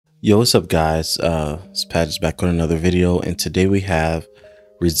Yo, what's up guys? It's Pat is back on another video, and today we have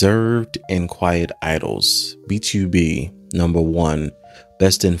Reserved and Quiet Idols, BTOB #1,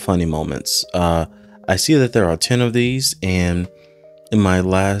 Best in Funny Moments. I see that there are 10 of these, and in my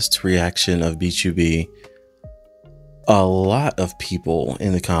last reaction of BTOB, a lot of people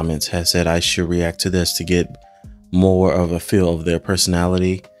in the comments have said I should react to this to get more of a feel of their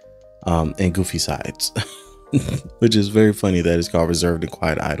personality and goofy sides. Which is very funny that it's called Reserved and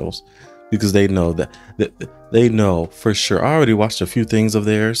Quiet Idols, because they know that they know for sure. I already watched a few things of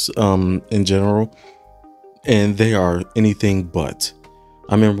theirs in general, and they are anything but.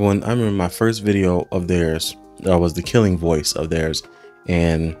 I remember my first video of theirs was the killing voice of theirs,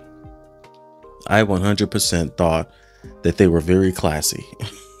 and I 100% thought that they were very classy.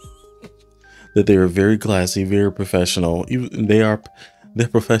 That they were very classy, very professional. They're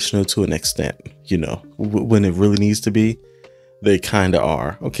professional to an extent, you know, when it really needs to be. They kind of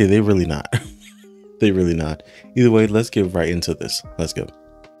are. Okay, they really not. They really not. Either way, let's get right into this. Let's go. All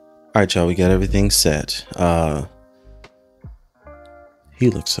right, y'all, we got everything set. He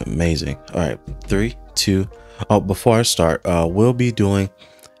looks amazing. All right, 3, 2. Oh, before I start, I'll still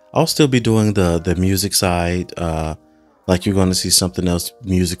be doing the music side. Like, you're going to see something else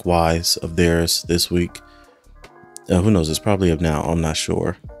music wise of theirs this week. Who knows? It's probably up now. I'm not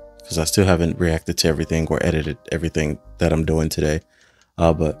sure, because I still haven't reacted to everything or edited everything that I'm doing today.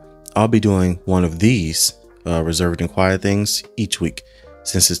 But I'll be doing one of these reserved and quiet things each week,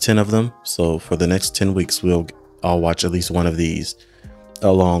 since it's 10 of them. So for the next 10 weeks, I'll watch at least one of these,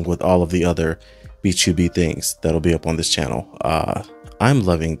 along with all of the other BTOB things that'll be up on this channel. I'm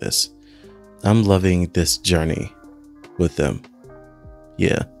loving this. I'm loving this journey with them.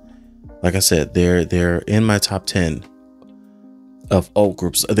 Yeah. Like I said, they're in my top 10 of alt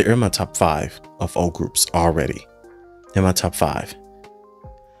groups. They're in my top 5 of alt groups already. In my top 5.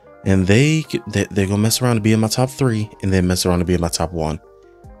 And they're gonna mess around to be in my top 3, and then mess around to be in my top 1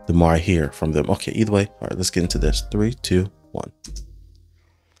 the more I hear from them. Okay, either way. All right, let's get into this. 3, 2, 1.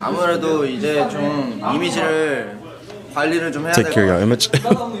 아무래도 이제 좀 이미지를 관리를 좀 해야 Take care of your image.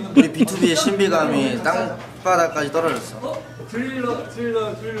 우리 BTOB의 신비감이 땅바닥까지 떨어졌어. 들려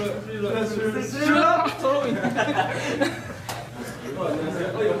서로 있네.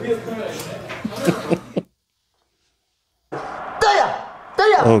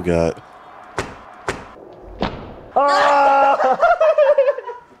 Oh god.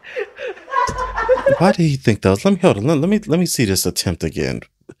 Why did he think that was? Let me hold on. Let me see this attempt again.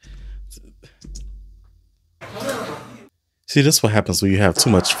 See, this is what happens when you have too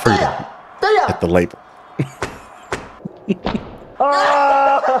much freedom at the label.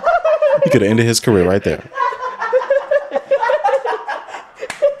 He could have ended his career right there.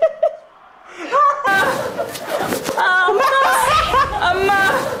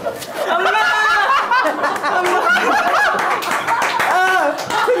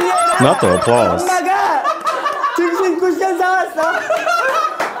 Not the applause.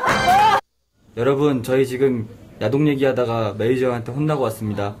 여러분, 저희 지금 야동 얘기하다가 매니저한테 혼나고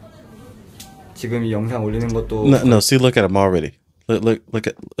왔습니다. 지금 이 영상 올리는 것도 No, see, look at him already. Look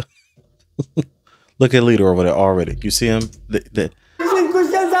at look at leader over there already. You see him?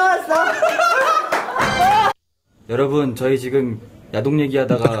 여러분, 저희 지금 야동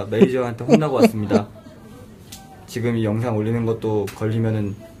얘기하다가 매니저한테 혼나고 왔습니다. 지금 이 영상 올리는 것도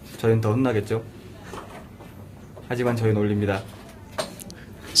걸리면은 저희는 더 혼나겠죠? 하지만 저희는 올립니다.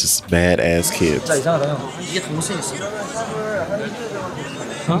 Just badass kids. 진짜 이상하다 형. 이게 동생 있어.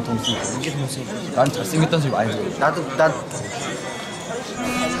 어? 동생. 이게 동생. 난 잘생겼다는 소리 많이 들어. 나도.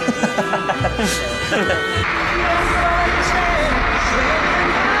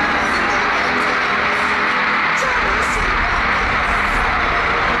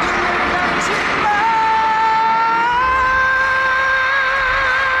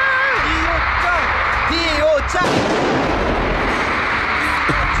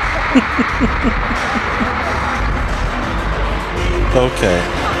 Okay.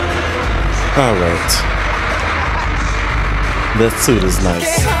 All right. That suit is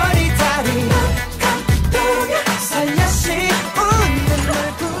nice.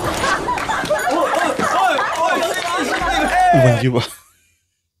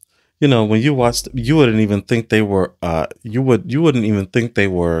 When you watched, you wouldn't even think they were. You wouldn't even think they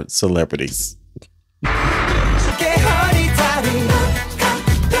were celebrities. You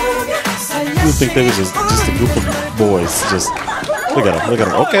would think they were just a group of boys. Just look at them.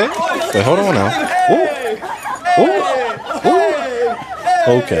 Okay, wait, hold on now. Ooh.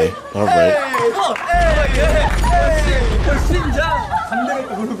 Okay, all right.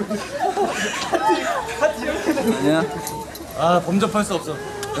 아니야. 아 범접할 수 없어.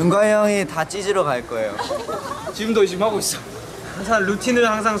 은과 형이 다 찢으러 갈 거예요. 지금도 지금 하고 있어. 항상 루틴을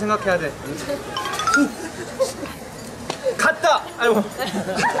항상 생각해야 돼. 갔다. 아이고.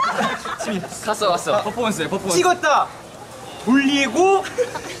 갔어. 퍼포먼스에 퍼포먼스. 찍었다. 돌리고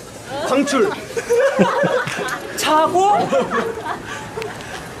방출. 차고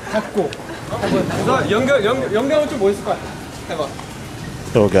닫고. 너 연결은 좀 멋있을 것 같아. 해봐.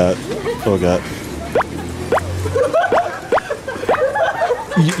 Oh God. Oh God.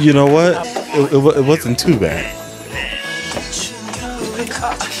 You know what? It wasn't too bad.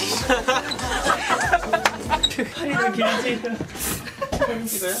 팔이 좀 길지.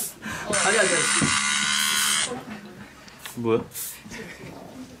 이거야? 아니. 뭐야?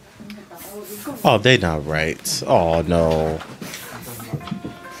 Oh, they not right. Oh no.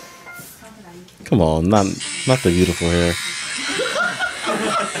 Come on, not the beautiful hair.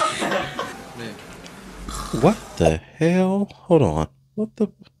 What the hell? Hold on.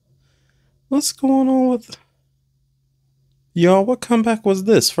 What's going on with y'all? What comeback was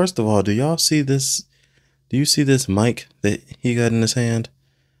this? First of all, do y'all see this? Do you see this mic that he got in his hand?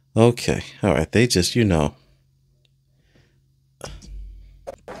 Okay. All right. They just, you know.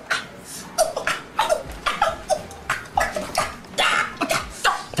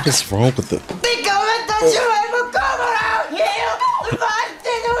 What is wrong with the...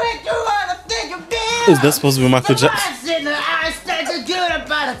 Is that supposed to be Michael Jackson?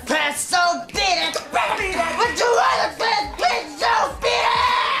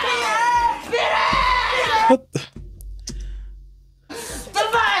 What the...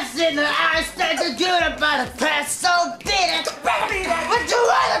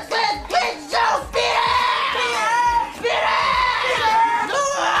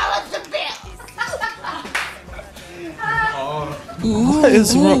 What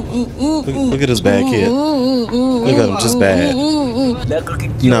is wrong? Look at this bad kid. Look at him, just bad.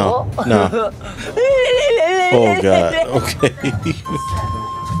 No. Oh God. Okay.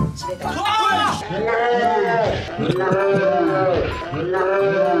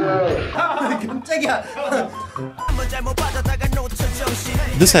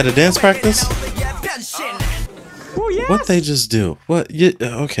 This had a dance practice? What they just do? What?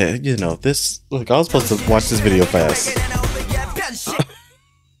 Okay, you know this. Look, I was supposed to watch this video fast.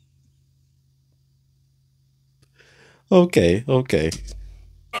 Okay. Oh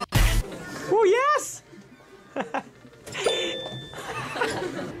yes.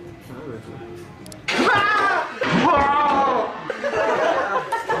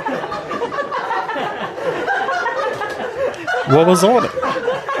 What was on it?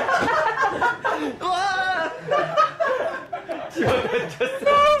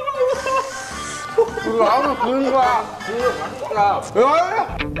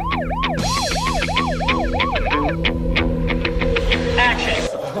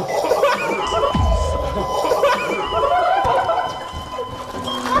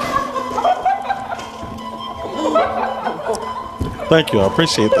 Thank you, I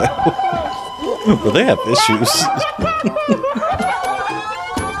appreciate that. Well, they have issues.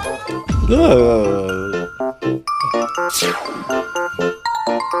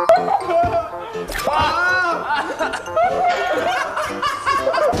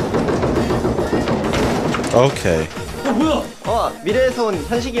 Okay. 미래에서 온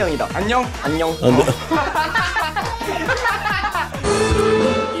현식이 형이다. 안녕.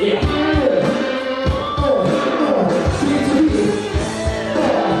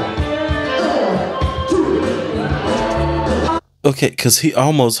 Okay, because he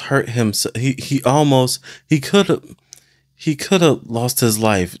almost hurt himself. He could have lost his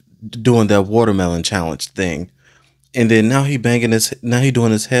life doing that watermelon challenge thing, and then now he doing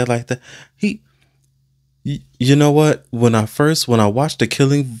his head like that. You know what? When I watched the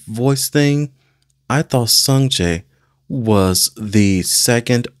Killing Voice thing, I thought Sungjae was the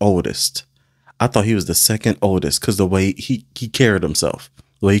second oldest. I thought he was the second oldest because the way he carried himself,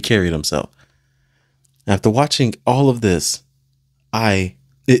 After watching all of this,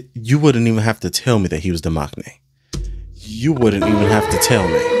 you wouldn't even have to tell me that he was the maknae. You wouldn't even have to tell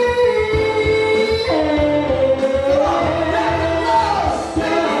me.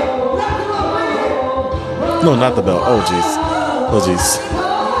 No, not the bell. Oh jeez.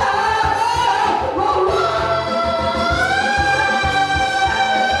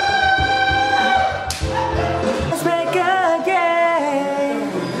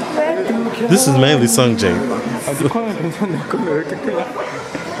 This is mainly Sungjae.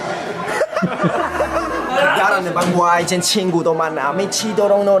 야라는 방과 이젠 친구도 많아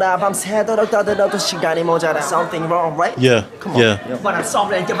미치도록 놀아 밤새도록 떠들어도 시간이 모자라 Something wrong, right? Yeah. When I'm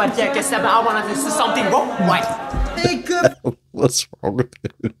something, get my jacket, I wanna do something wrong, right? What's wrong with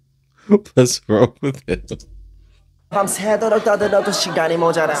it? What's wrong with it? 밤새도록 떠들어도 시간이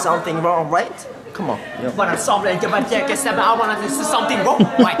모자라. Something wrong, right? Come on. When I'm something, I wanna do something wrong,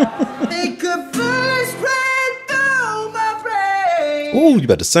 right? Take a bullet straight through my brain. Ooh, you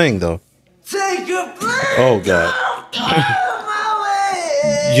better sing though. Take a bullet Oh God. my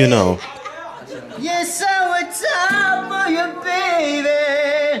way. You know. Yes, I would die for you,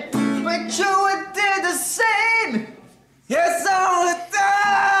 baby, but you would do the same. Yes, I would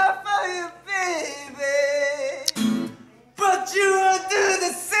die for you, baby, but you would do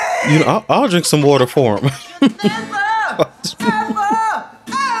the same. You know, I'll drink some water for him.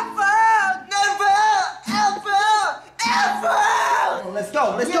 Let's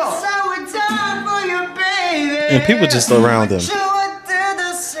go. Yes, I would die for you, baby. And people just around him. You would do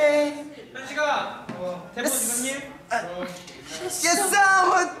the same. Yes, I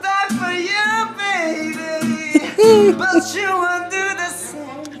would die for you, baby, but you would do the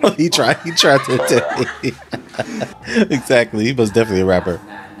same. He tried to tell me. Exactly. He was definitely a rapper.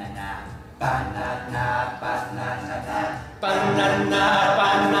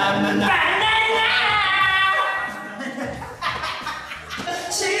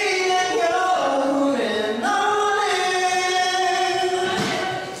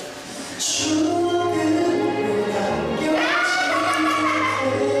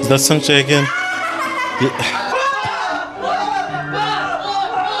 Is that Sunshine again? Yeah.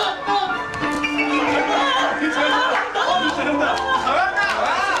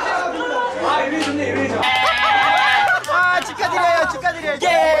 축하드려요. 지금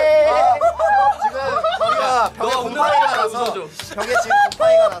저희가 벽에 곰팡이가 나서 벽에 지금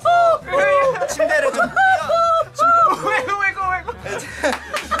곰팡이가 나서 침대를 좀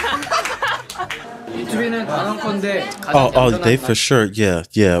유튜브에는 단언 건데 They for sure. Yeah.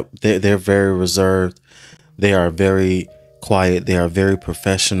 They're very reserved. They are very quiet. They are very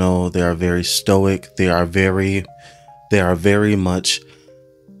professional. They are very stoic. They are very much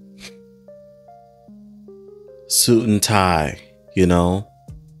suit and tie, you know,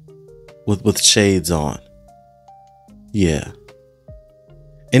 with shades on. Yeah.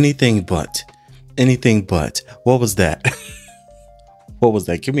 Anything but. What was that? What was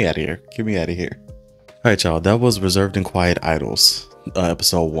that? Get me out of here. All right, y'all. That was Reserved and Quiet Idols,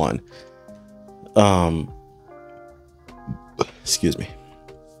 episode 1. Excuse me.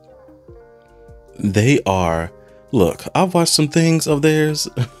 They are. Look, I've watched some things of theirs,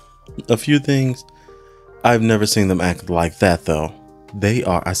 a few things. I've never seen them act like that though. They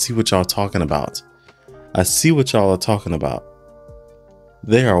are. I see what y'all talking about.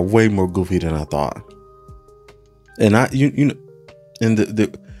 They are way more goofy than I thought. And you know, and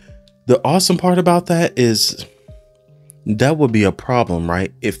the awesome part about that is that would be a problem,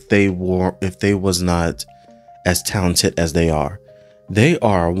 right? If they was not as talented as they are. They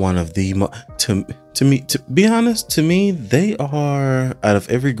are one of the to be honest, to me, they are, out of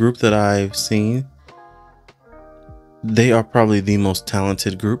every group that I've seen, they are probably the most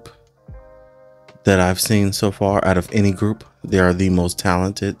talented group that I've seen so far. Out of any group, they are the most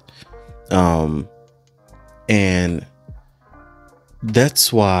talented. And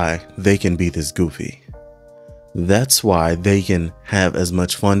that's why they can be this goofy. That's why they can have as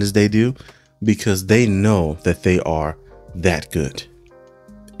much fun as they do, because they know that they are that good.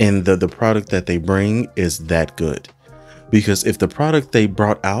 And the product that they bring is that good. Because if the product they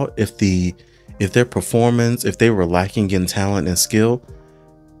brought out, if their performance, if they were lacking in talent and skill,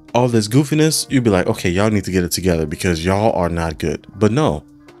 all this goofiness, you'd be like, okay, y'all need to get it together because y'all are not good. But no,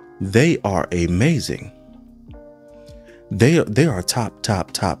 they are amazing. They are top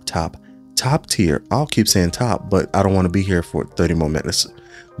tier. I'll keep saying top, but I don't want to be here for 30 more minutes.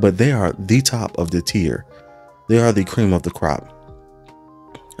 But they are the top of the tier. They are the cream of the crop.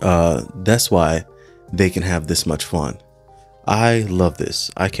 That's why they can have this much fun. I love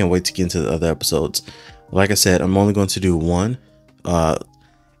this. I can't wait to get into the other episodes. Like I said, I'm only going to do one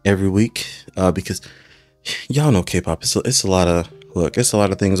every week because y'all know K-pop. It's a lot of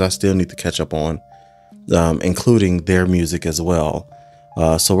things I still need to catch up on, including their music as well.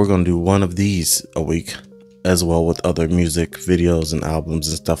 So we're going to do one of these a week, as well with other music videos and albums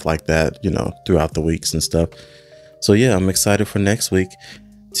and stuff like that, you know, throughout the weeks and stuff. So yeah, I'm excited for next week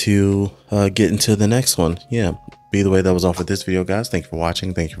to get into the next one. Yeah, be the way, that was all for this video, guys. Thank you for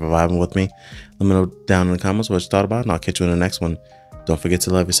watching. Thank you for vibing with me. Let me know down in the comments what you thought about it, and I'll catch you in the next one. Don't forget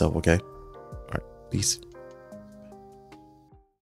to love yourself, okay? All right, peace.